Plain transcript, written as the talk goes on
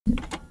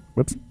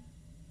Whoops.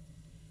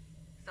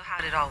 So how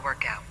did it all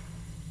work out?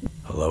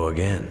 Hello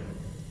again.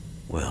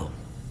 Well,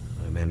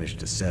 I managed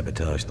to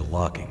sabotage the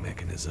locking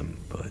mechanism,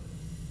 but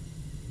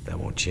that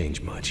won't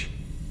change much.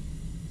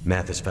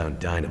 Mathis found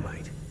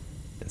dynamite,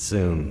 and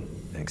soon,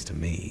 thanks to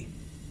me,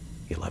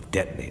 he'll have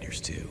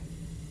detonators too.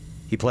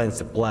 He plans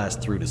to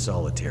blast through to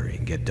Solitary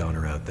and get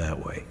Donner out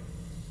that way.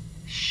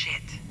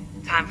 Shit.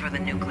 Time for the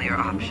nuclear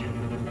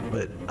option.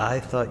 But I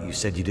thought you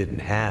said you didn't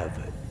have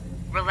it.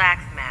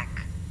 Relax, Mac.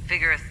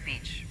 Figure of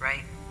speech,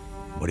 right?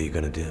 What are you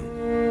gonna do?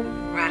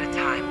 We're out of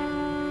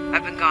time.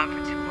 I've been gone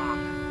for too long.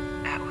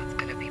 Atwood's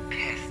gonna be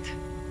pissed.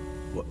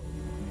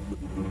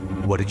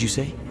 What did you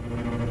say?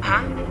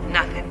 Huh?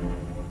 Nothing.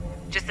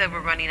 Just said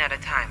we're running out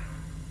of time.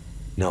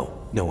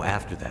 No,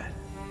 after that.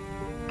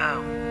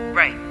 Oh,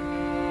 right.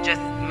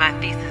 Just my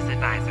thesis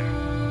advisor.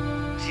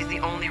 She's the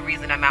only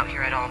reason I'm out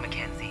here at all,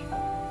 Mackenzie.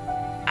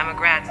 I'm a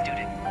grad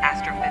student,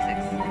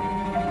 astrophysics.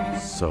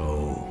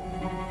 So,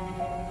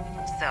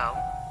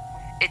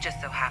 it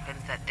just so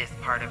happens that this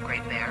part of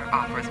Great Bear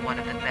offers one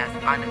of the best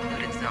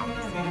unoccluded zones,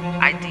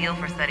 ideal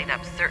for setting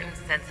up certain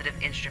sensitive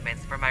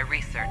instruments for my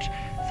research,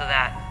 so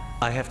that...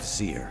 I have to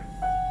see her.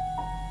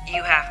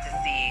 You have to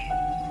see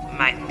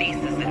my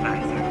thesis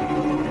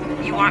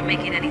advisor. You aren't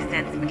making any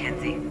sense,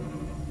 Mackenzie.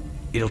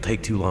 It'll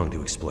take too long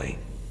to explain.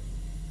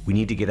 We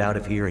need to get out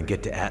of here and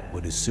get to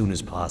Atwood as soon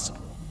as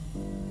possible.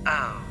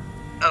 Oh,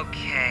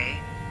 okay.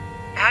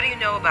 How do you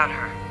know about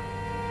her?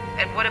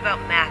 And what about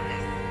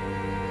Mathis?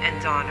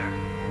 And Donner?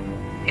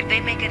 If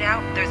they make it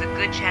out, there's a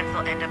good chance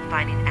they'll end up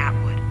finding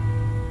Atwood.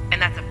 And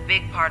that's a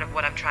big part of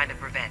what I'm trying to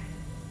prevent.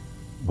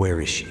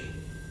 Where is she?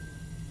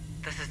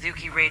 The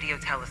Suzuki Radio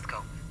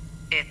Telescope.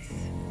 It's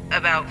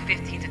about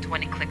 15 to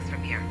 20 clicks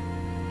from here.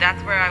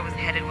 That's where I was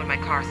headed when my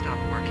car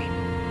stopped working.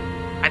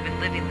 I've been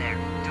living there,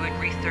 doing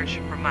research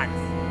for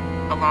months,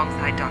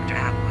 alongside Dr.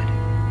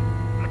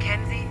 Atwood.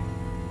 Mackenzie,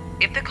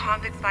 if the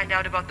convicts find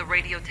out about the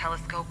radio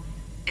telescope,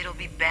 it'll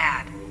be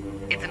bad.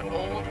 It's an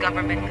old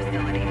government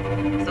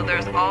facility, so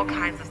there's all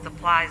kinds of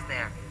supplies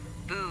there.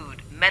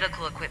 Food,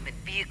 medical equipment,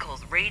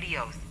 vehicles,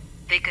 radios.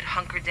 They could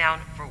hunker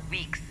down for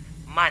weeks,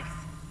 months.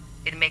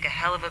 It'd make a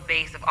hell of a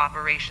base of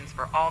operations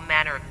for all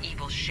manner of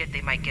evil shit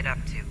they might get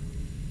up to.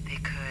 They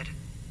could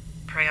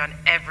prey on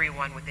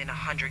everyone within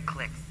 100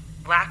 clicks.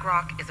 Black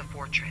Rock is a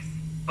fortress,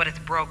 but it's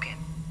broken.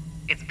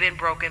 It's been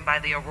broken by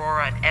the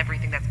Aurora and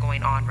everything that's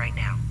going on right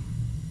now.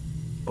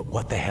 But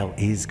what the hell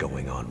is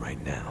going on right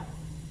now?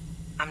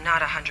 I'm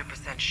not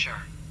 100%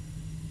 sure.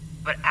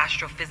 But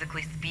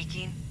astrophysically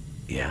speaking...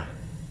 Yeah?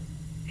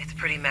 It's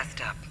pretty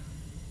messed up.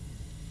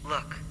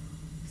 Look,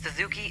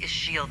 Suzuki is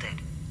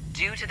shielded.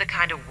 Due to the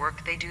kind of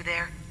work they do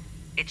there,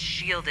 it's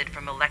shielded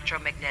from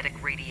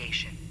electromagnetic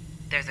radiation.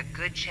 There's a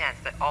good chance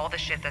that all the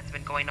shit that's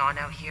been going on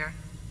out here,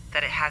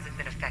 that it hasn't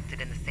been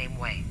affected in the same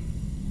way.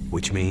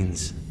 Which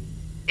means?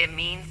 It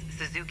means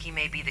Suzuki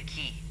may be the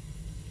key.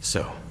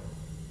 So,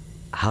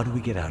 how do we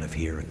get out of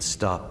here and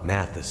stop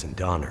Mathis and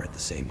Donner at the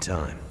same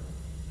time?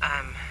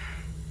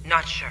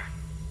 Not sure.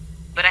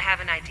 But I have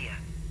an idea.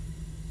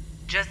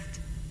 Just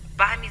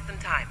buy me some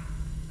time.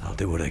 I'll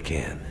do what I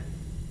can.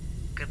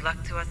 Good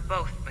luck to us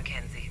both,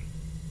 Mackenzie.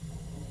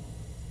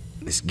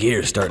 This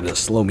gear's starting to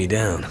slow me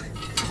down.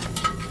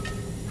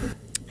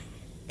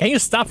 Can you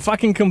stop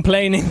fucking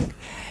complaining?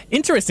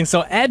 Interesting.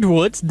 So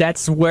Atwood,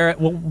 that's where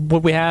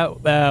what we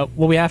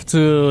have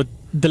to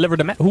deliver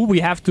who we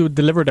have to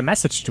deliver the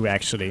message to,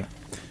 actually.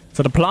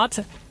 So the plot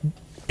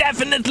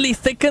definitely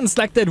thickens,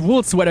 like that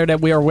wool sweater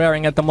that we are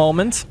wearing at the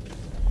moment.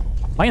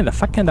 Why in the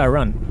fuck can't I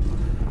run?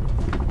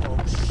 Oh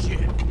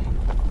shit.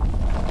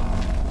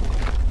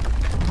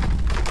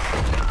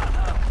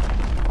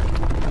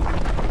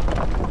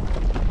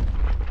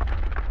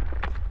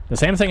 The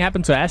same thing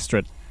happened to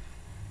Astrid.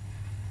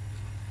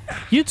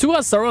 You two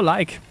are so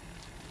alike.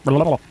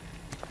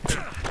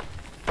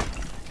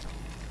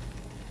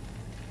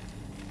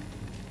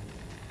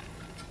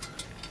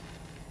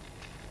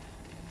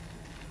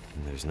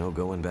 There's no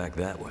going back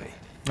that way.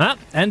 Ah,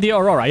 and the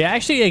Aurora. Yeah,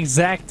 actually,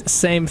 exact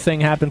same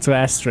thing happened to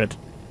Astrid.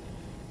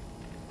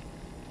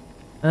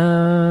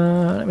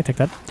 Let me take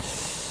that.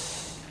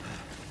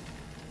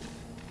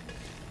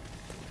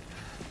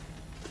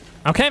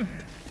 Okay.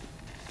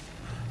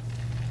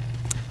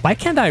 Why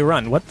can't I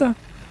run? What the?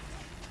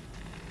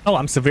 Oh,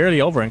 I'm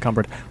severely over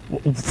encumbered.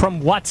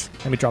 From what?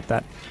 Let me drop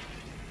that.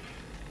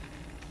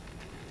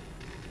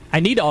 I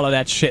need all of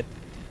that shit.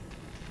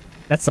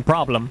 That's the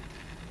problem.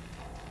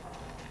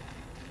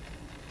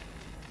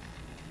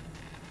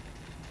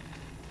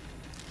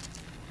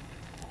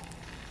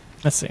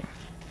 Let's see.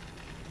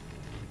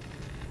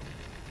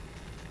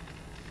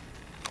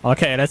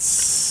 Okay,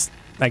 let's,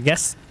 I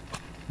guess,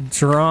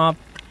 drop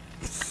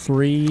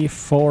 3,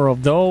 4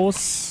 of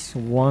those.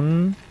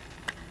 1,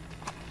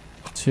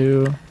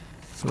 2,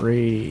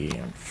 3,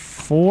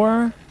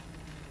 4.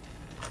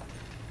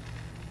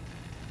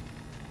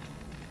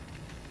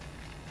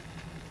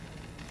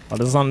 Well,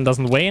 this one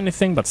doesn't weigh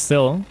anything, but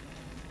still.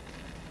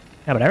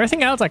 Yeah, but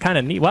everything else I kind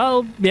of need.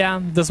 Well,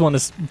 yeah, this one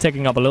is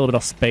taking up a little bit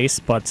of space,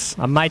 but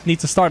I might need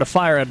to start a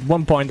fire at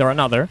one point or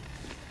another.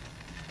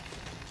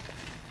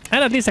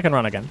 And at least I can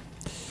run again.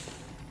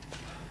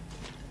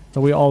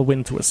 So we all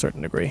win to a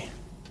certain degree.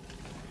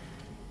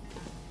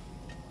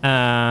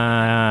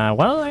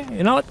 Well,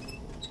 you know what?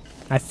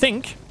 I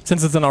think,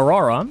 since it's an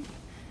Aurora...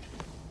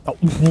 Oh,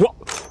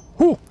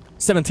 whoa!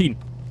 17.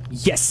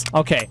 Yes,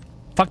 okay.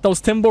 Fuck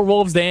those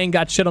Timberwolves, they ain't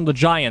got shit on the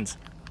Giant.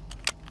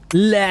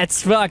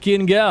 Let's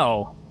fucking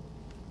go.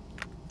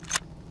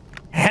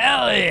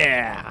 Hell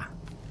yeah!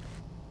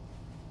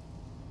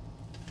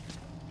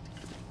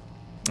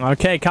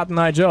 Okay, Cotton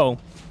Eye Joe.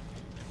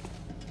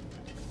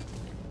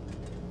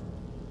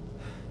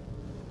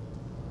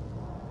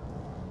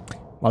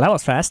 Well, that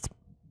was fast.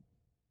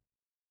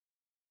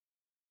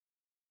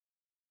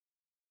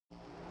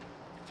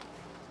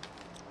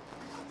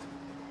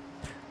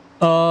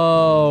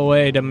 Oh,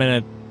 wait a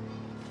minute.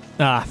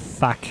 Ah,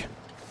 fuck.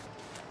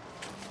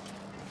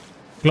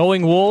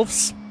 Glowing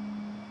wolves?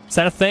 Is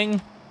that a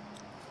thing?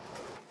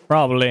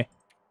 Probably.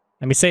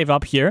 Let me save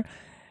up here.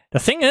 The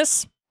thing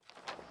is,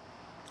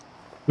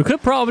 we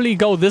could probably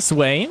go this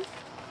way.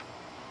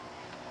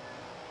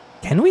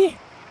 Can we?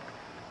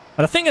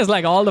 But the thing is,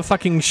 like, all the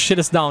fucking shit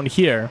is down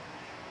here.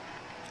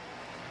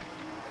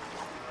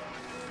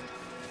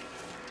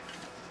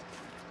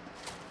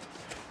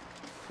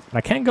 But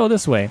I can't go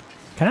this way.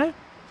 Can I?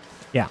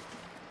 Yeah.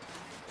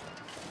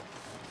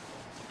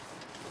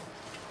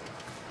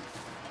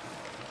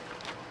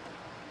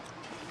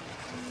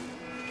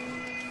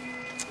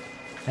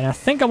 And I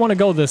think I want to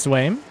go this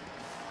way.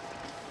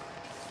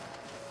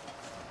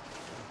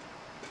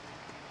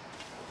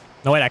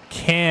 No, wait, I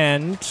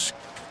can't.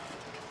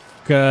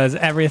 Because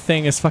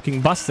everything is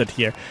fucking busted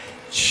here.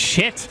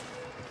 Shit!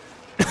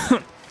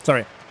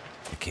 Sorry.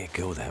 I can't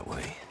go that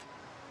way.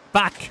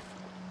 Fuck!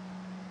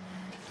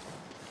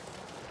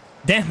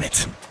 Damn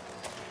it!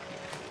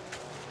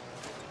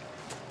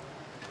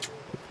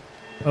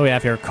 Oh, we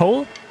have here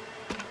coal.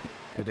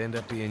 Could end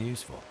up being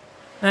useful.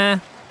 I'll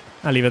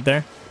leave it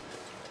there.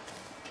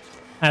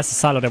 That's the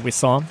silo that we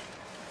saw.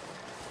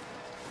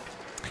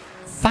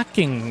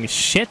 Fucking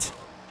shit!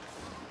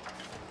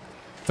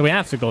 So we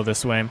have to go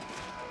this way.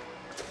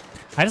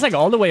 I just like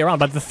all the way around,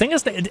 but the thing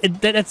is that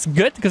it's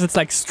good because it's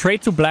like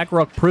straight to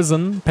Blackrock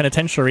Prison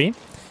Penitentiary.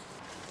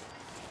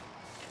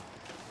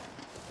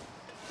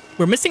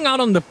 We're missing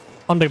out on the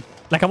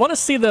like I want to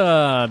see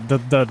the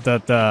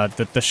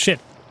shit.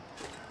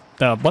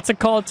 The what's it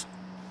called?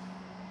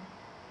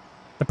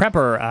 The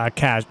prepper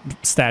cash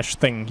stash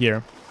thing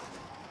here.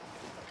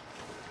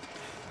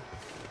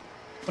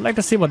 I'd like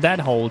to see what that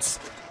holds.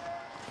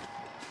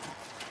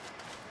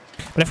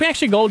 But if we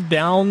actually go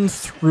down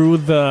through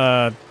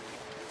the...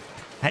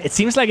 It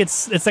seems like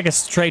it's like a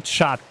straight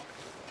shot.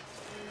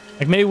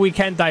 Like maybe we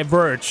can't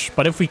diverge,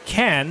 but if we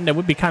can, that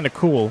would be kind of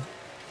cool.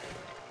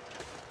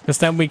 Because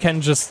then we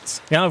can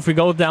just, you know, if we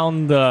go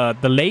down the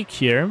lake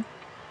here,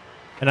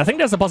 and I think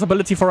there's a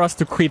possibility for us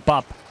to creep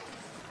up.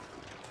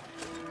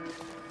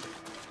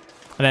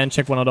 And then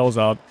check one of those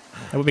out.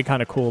 That would be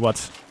kind of cool,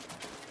 but...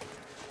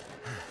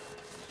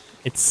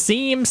 It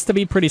seems to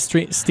be pretty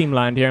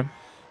streamlined here.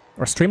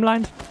 Or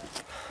streamlined?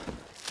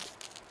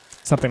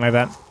 Something like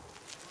that.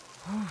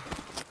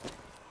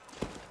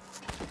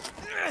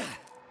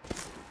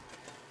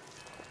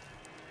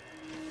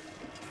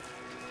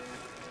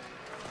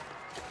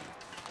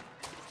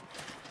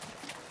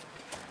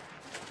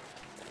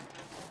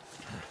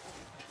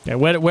 Yeah,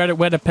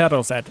 where the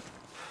pedals at?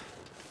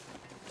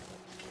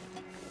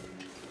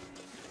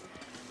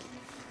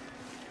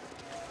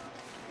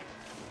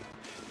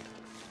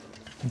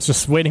 It's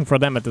just waiting for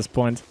them at this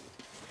point.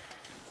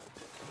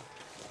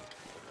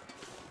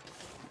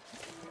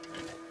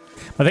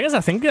 The thing is,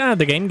 I think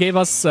the game gave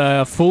us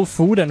full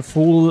food and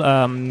full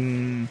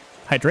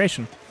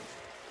hydration.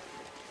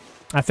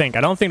 I think.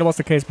 I don't think that was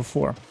the case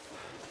before.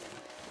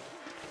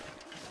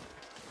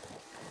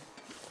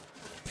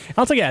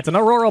 Also, yeah, it's an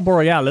Aurora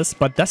Borealis,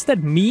 but does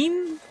that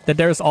mean that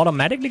there's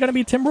automatically going to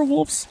be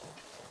Timberwolves?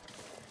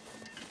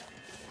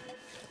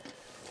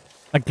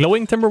 Like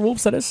glowing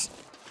Timberwolves, that is?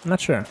 I'm not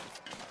sure.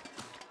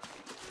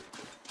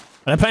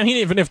 But I mean,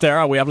 even if there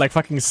are, we have like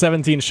fucking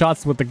 17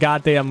 shots with the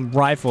goddamn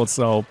rifle,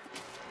 so...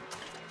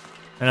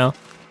 You know?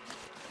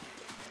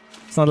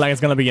 It's not like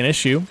it's gonna be an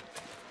issue.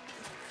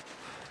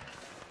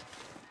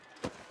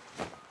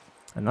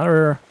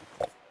 Another...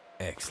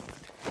 Excellent.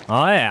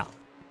 Oh, yeah.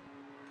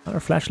 Another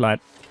flashlight.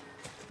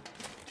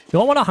 Do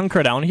I want to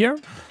hunker down here?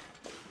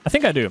 I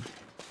think I do.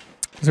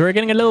 Because we're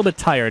getting a little bit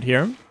tired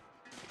here.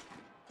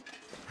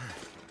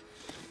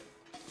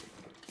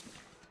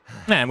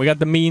 Man, we got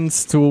the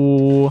means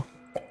to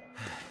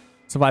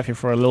survive here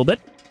for a little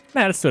bit.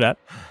 Yeah, let's do that.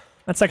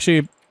 Let's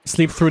actually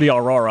sleep through the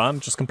Aurora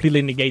and just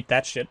completely negate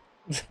that shit.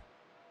 Because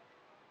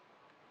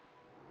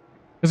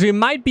we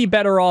might be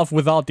better off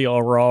without the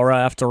Aurora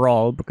after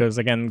all, because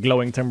again,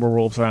 glowing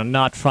Timberwolves are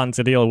not fun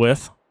to deal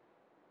with.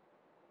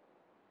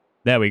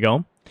 There we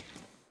go.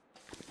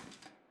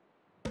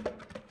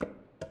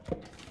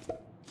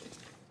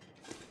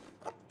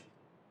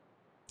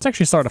 Let's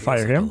actually start a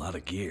fire here. A lot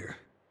of gear.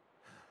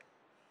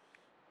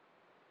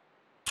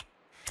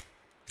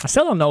 I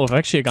still don't know if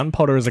actually a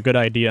gunpowder is a good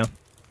idea.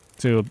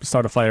 to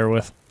start a fire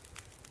with.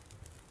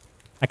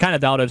 I kind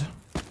of doubt it.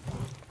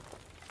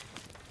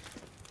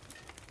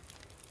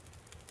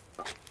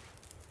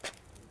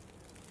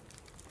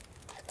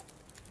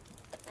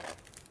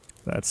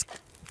 Let's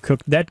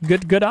cook that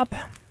good up.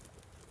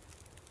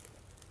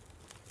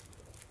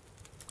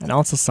 And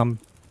also some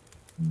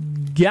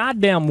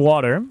goddamn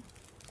water.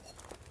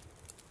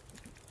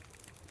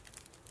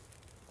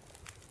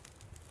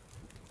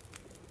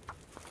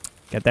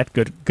 Get that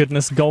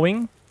goodness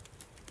going.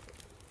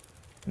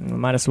 And we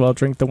might as well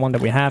drink the one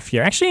that we have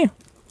here. Actually,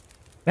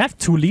 we have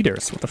 2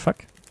 liters. What the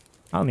fuck?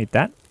 I don't need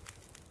that.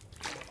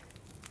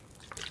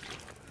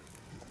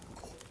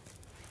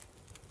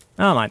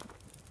 Oh, mind.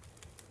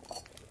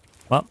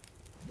 Well.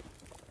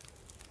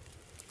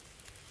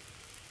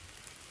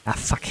 Ah,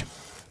 fuck.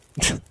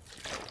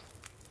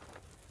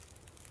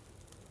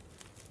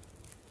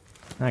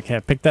 Okay,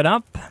 pick that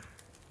up.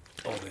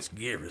 All this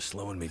gear is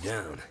slowing me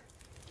down.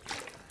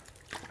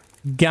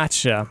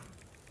 Gotcha.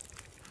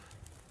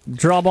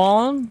 Drop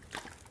on.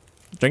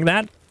 Drink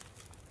that.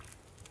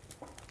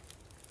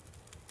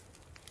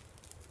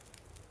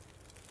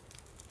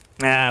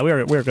 Ah,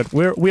 we're good.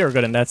 We are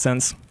good in that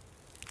sense.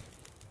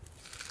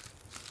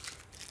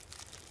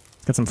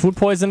 Got some food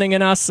poisoning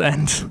in us,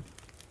 and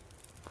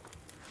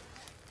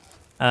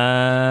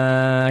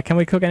can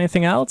we cook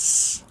anything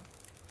else?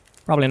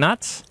 Probably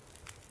not.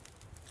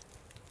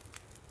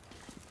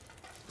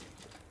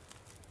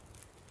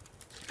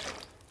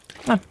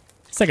 Ah,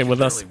 let's take it with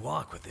us.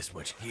 Walk with this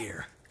much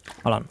gear.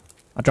 Hold on,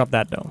 I'll drop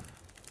that though.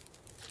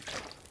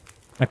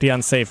 Like the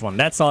unsafe one.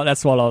 That's all.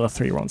 That's what all the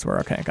 3 ones were.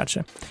 Okay,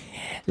 gotcha.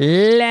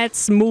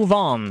 Let's move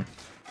on.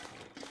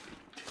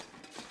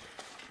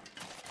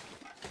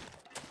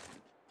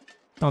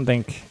 Don't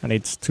think I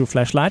need 2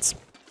 flashlights.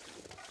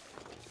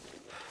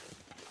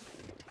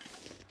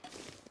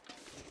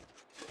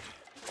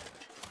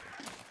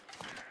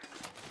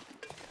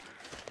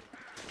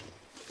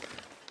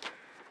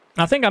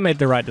 I think I made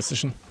the right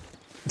decision.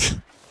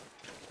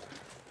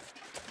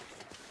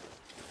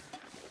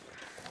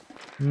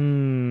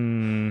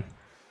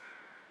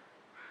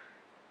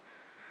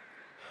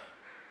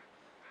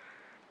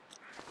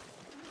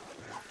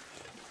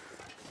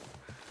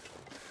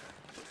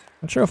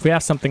 Not sure if we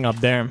have something up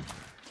there.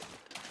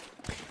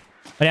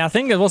 But yeah, I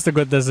think it was the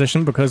good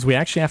decision because we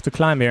actually have to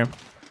climb here.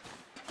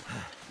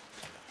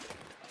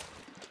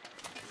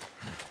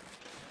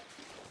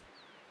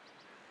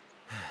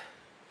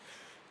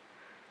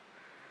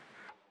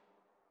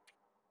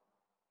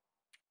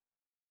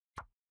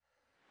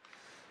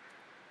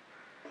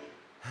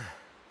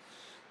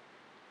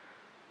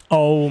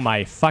 Oh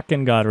my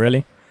fucking god,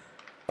 really?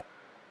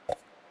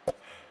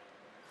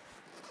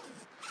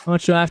 How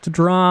much do I have to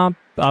drop?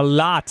 A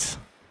lot.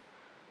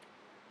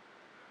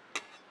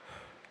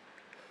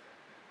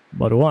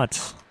 But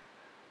what?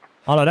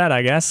 All of that,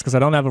 I guess, because I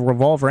don't have a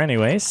revolver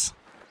anyways.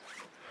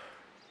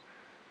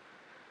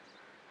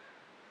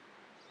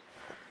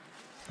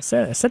 Is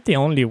that the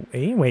only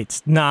way?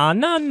 Wait.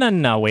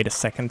 No. Wait a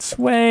second.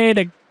 Wait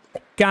a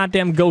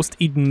goddamn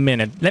ghost-eaten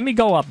minute. Let me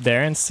go up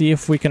there and see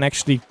if we can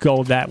actually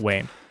go that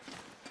way.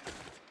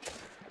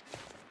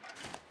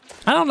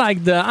 I don't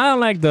like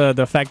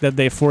the fact that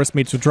they forced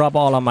me to drop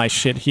all of my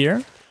shit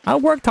here. I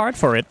worked hard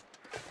for it.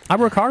 I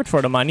work hard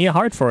for the money,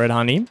 hard for it,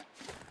 honey.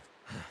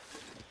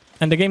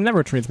 And the game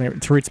never treats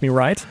me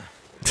right.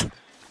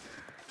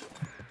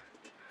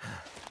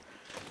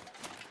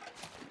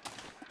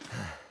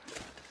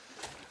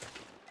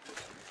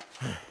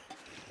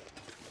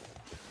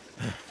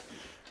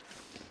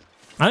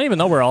 I don't even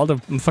know where all the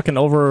fucking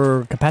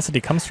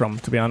overcapacity comes from,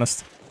 to be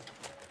honest.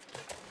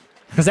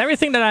 Because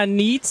everything that I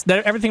need,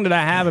 everything that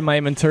I have in my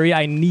inventory,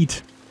 I need.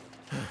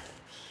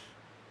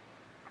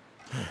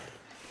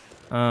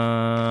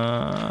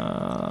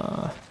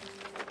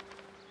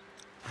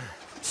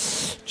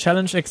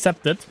 Challenge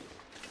accepted.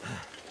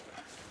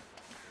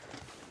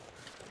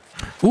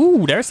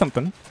 Ooh, there's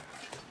something.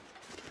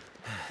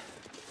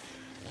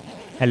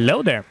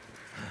 Hello there.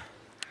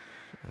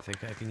 I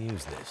think I can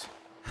use this.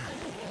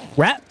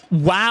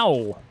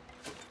 Wow.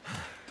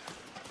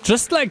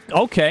 Just like,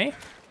 okay.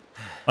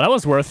 Well, that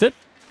was worth it.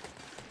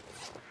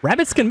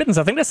 Rabbit skin mittens.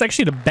 I think that's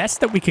actually the best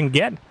that we can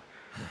get.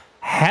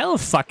 Hell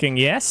fucking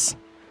yes.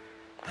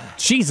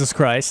 Jesus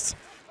Christ.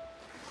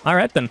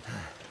 Alright then.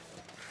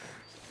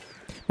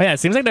 But yeah, it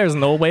seems like there's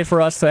no way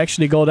for us to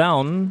actually go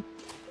down.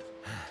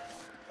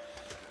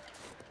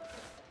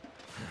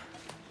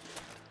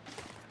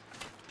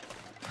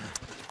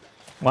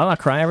 Well, I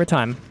cry every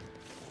time.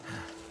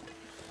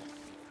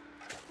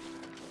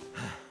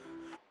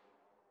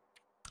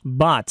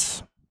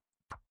 But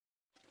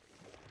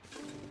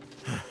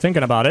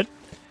thinking about it,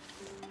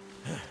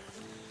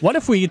 what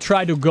if we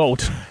try to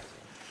goat?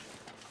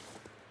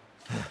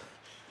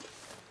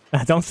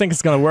 I don't think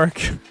it's gonna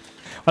work.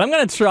 But I'm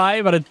gonna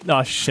try, but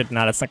oh shit,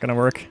 no, that's not gonna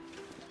work.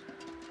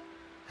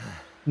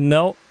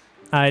 No,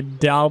 I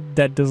doubt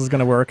that this is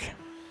gonna work.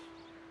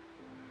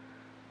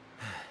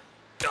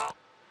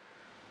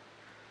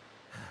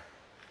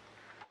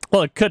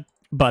 Well, it could,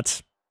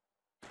 but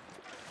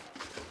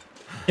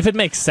if it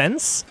makes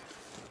sense,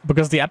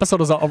 because the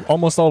episode is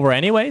almost over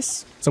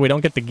anyways, so we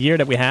don't get the gear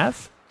that we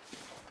have.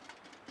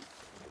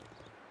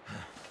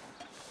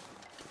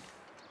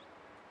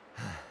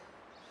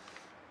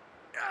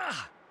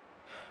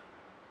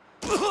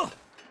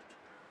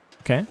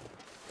 Okay.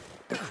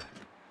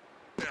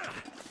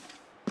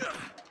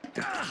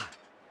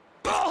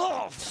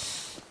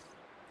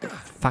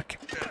 Fuck.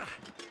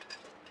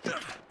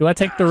 Do I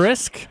take the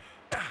risk?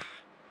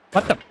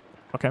 What the?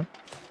 Okay.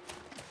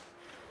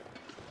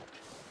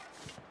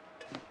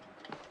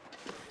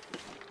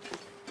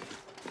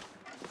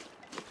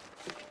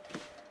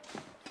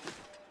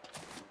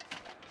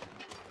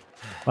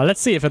 Well,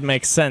 let's see if it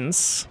makes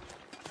sense.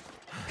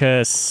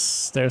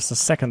 Because there's a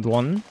second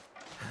one.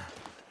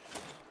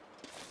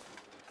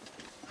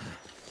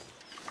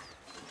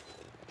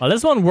 Well,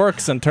 this one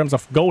works in terms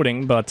of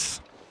goading, but...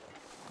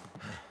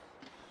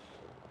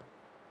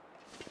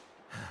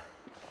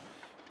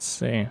 Let's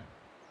see.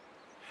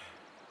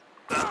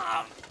 How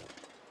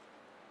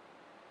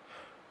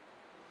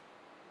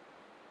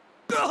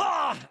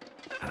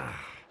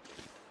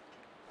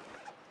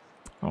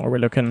are we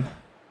looking?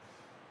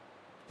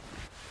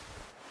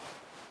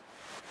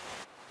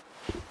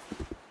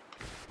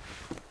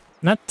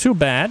 Not too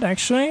bad,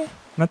 actually.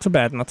 Not too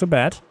bad, not too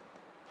bad.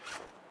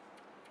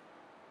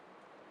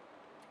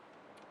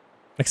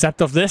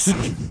 Except of this.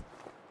 Do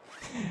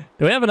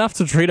we have enough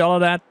to treat all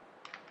of that?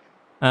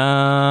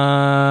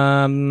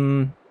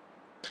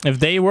 If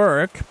they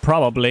work,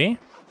 probably.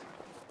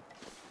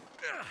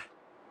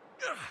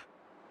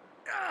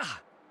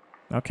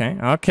 Okay,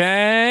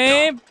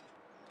 okay.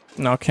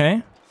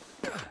 Okay.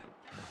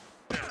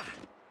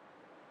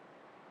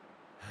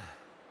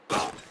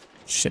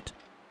 Shit.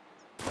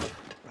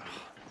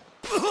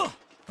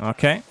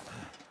 Okay.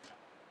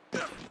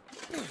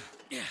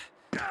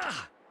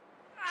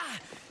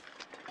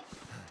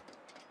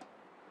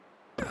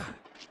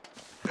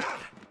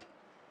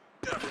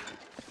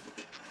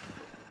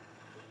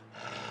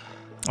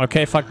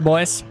 Okay, fuck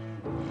boys.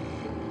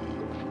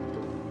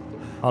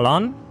 Hold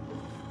on.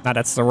 Nah,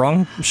 that's the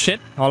wrong shit.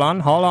 Hold on,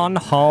 hold on,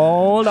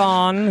 hold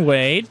on.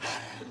 Wait.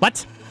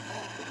 What?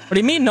 What do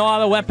you mean no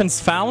other weapons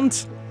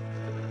found?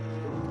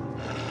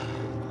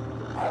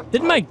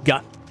 Did my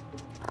gut...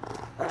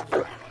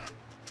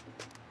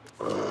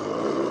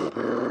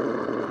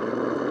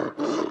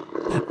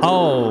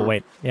 Oh,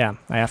 wait. Yeah,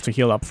 I have to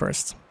heal up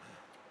first.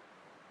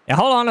 Yeah,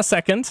 hold on a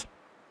second.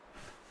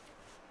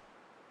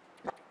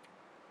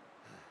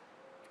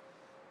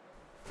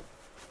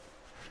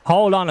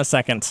 Hold on a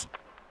second.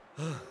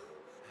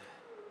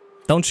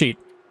 Don't cheat.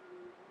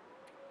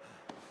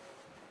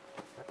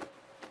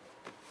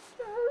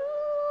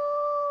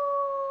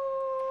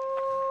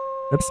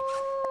 Oops.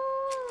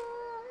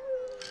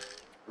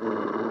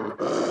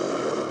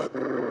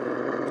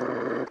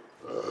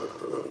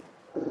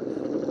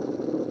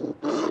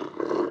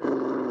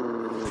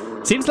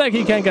 Seems like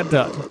he can't get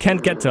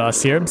to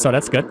us here, so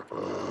that's good.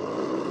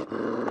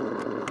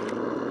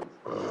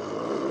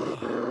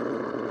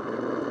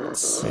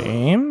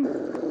 Same.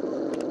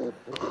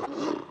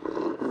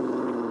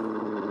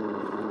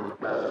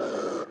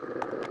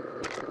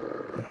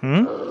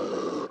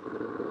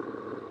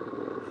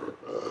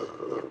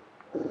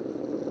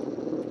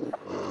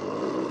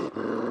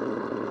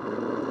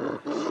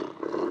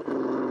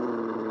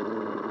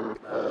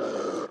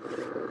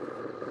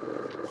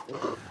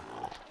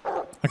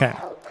 Okay.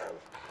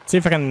 See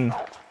if I can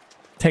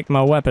take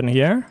my weapon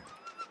here.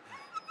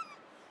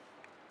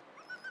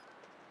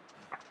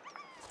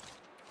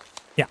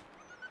 Yeah.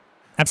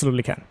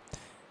 Absolutely can.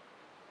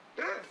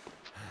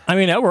 I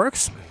mean, that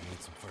works.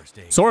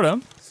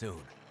 Sorta.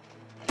 Soon.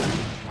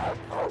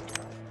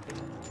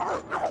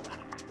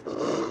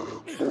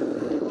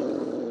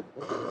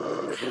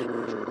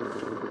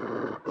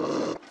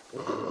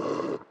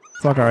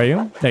 Fuck are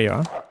you? There you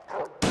are.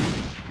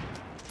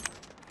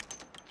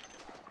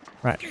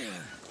 Right.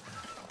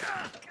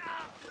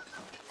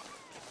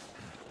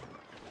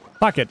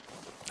 Fuck it.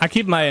 I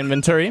keep my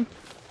inventory.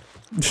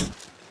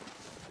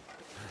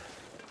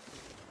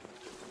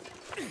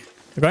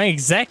 We're going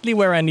exactly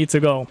where I need to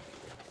go.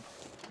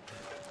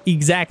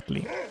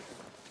 Exactly.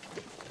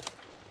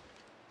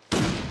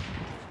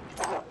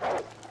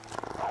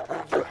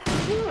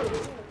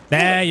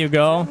 There you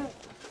go.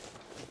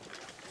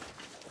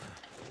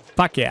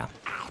 Fuck yeah.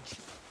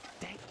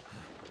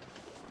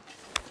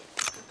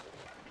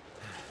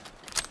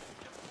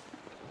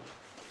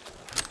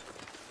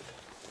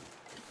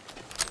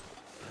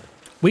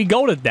 We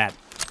goated that.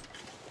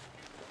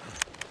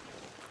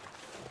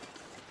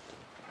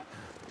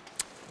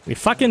 We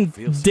fucking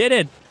did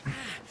it.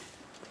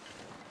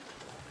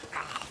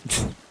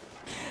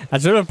 I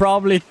should have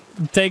probably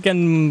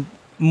taken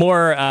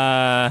more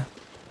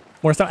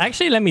stuff.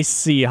 Actually, let me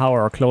see how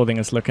our clothing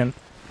is looking.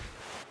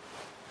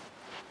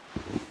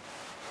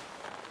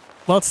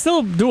 Well, it's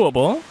still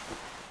doable.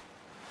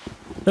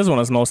 This one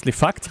is mostly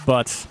fucked,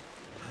 but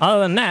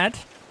other than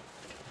that,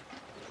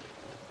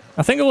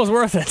 I think it was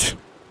worth it.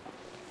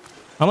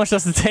 How much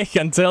does it take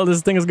until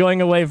this thing is going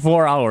away?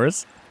 4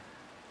 hours.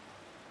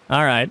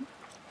 Alright.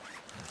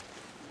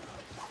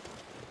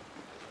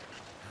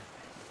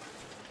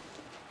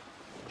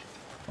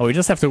 Oh, we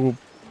just have to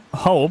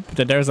hope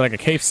that there's like a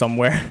cave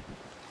somewhere.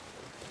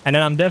 And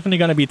then I'm definitely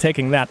gonna be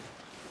taking that.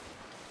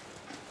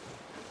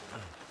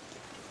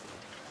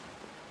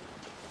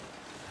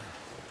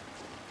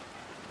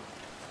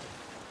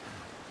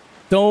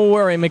 Don't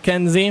worry,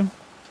 Mackenzie.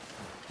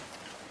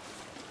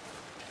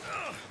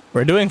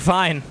 We're doing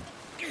fine.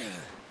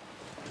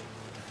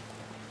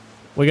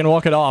 We can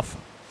walk it off.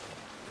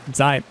 It's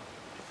alright.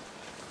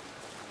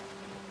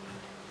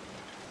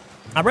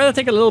 I'd rather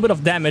take a little bit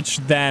of damage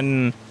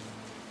than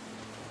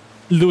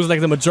lose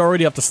like the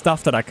majority of the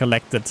stuff that I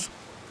collected.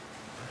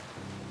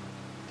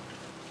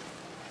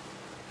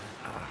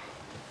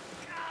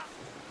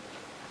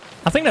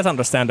 I think that's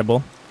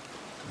understandable.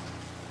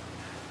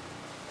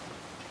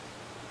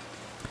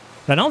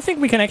 But I don't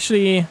think we can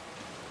actually...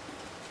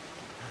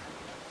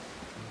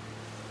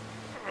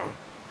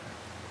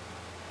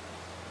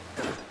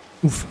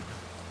 Oof.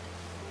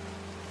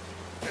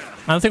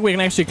 I don't think we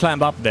can actually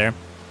climb up there.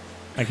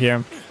 Like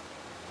here.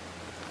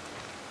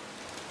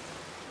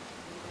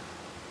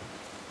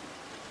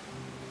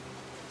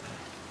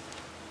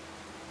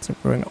 So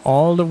we're going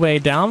all the way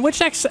down, which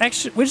is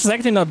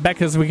actually not bad,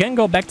 because we can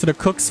go back to the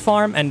cook's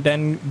farm and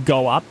then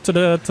go up to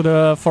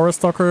the forest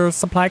stalker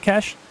supply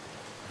cache.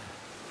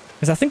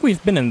 Because I think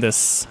we've been in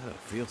this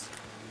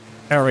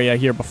area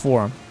here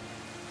before.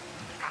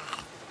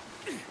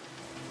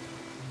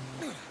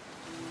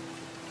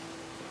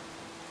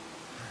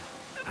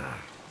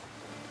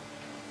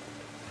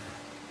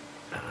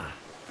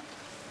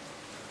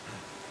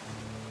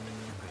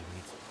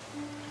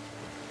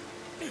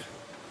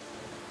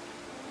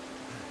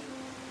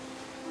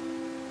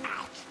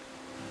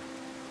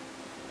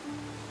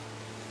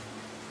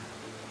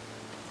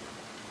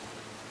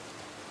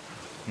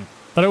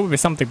 But there would be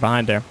something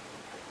behind there.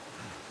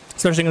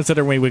 Especially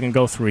considering we can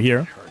go through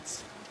here.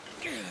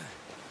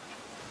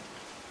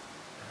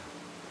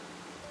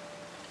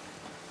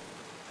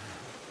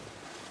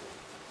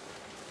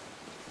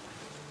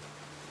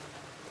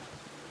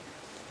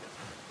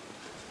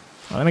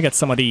 Well, let me get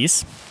some of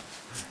these.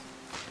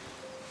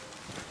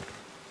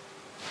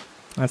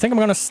 I think I'm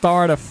gonna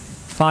start a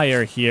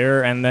fire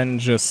here and then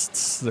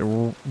just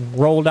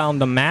roll down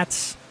the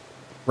mat,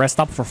 rest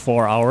up for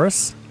 4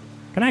 hours.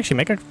 Can I actually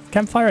make a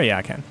campfire? Yeah,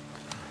 I can.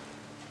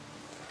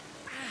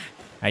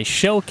 I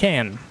sure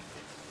can.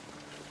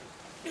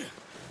 I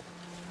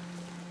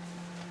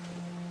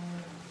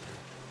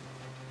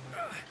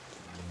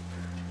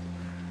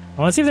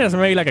want to see if there's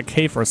maybe like a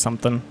cave or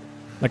something,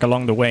 like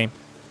along the way.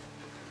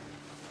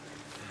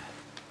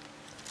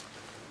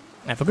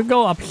 If I could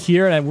go up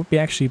here, that would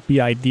actually be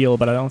ideal,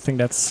 but I don't think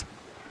that's...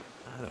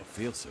 I don't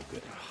feel so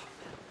good.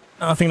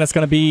 I don't think that's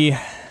gonna be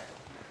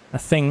a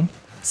thing,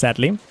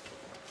 sadly.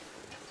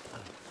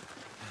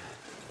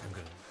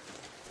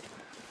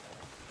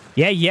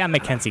 Yeah,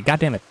 Mackenzie. God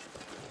damn it.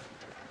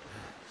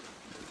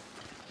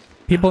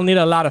 People need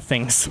a lot of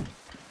things.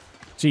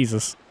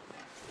 Jesus.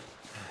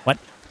 What?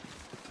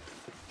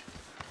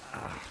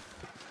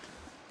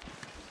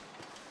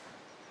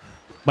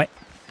 What?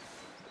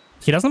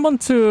 He doesn't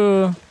want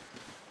to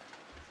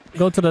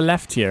go to the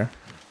left here.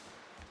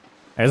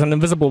 There's an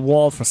invisible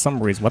wall for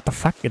some reason. What the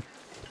fuck?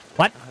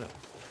 What?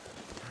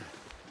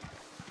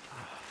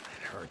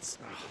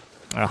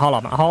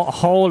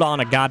 Hold on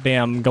a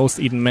goddamn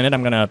ghost-eaten minute.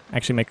 I'm gonna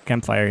actually make a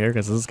campfire here,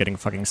 because this is getting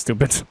fucking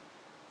stupid.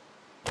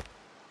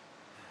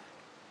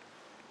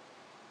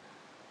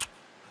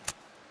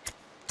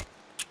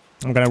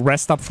 I'm gonna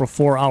rest up for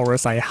 4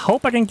 hours. I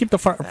hope I can keep the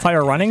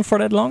fire running for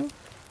that long.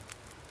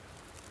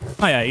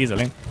 Oh yeah,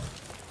 easily.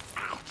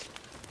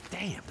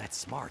 Damn, that's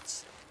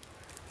smarts.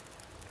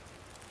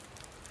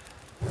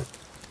 I'm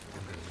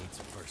gonna need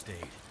some first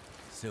aid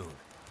soon.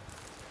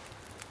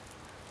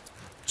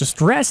 Just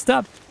rest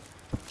up,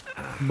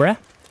 bruh.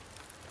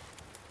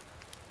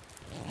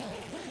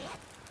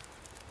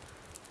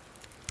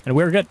 And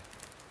we're good.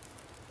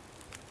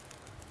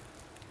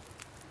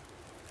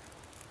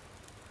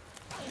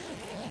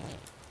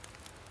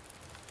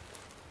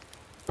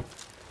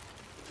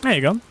 There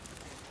you go.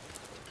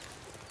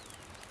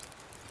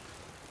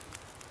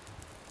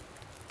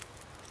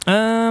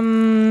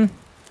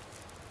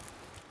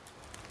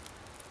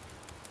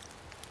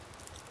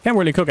 Can't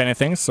really cook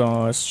anything,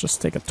 so let's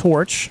just take a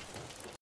torch.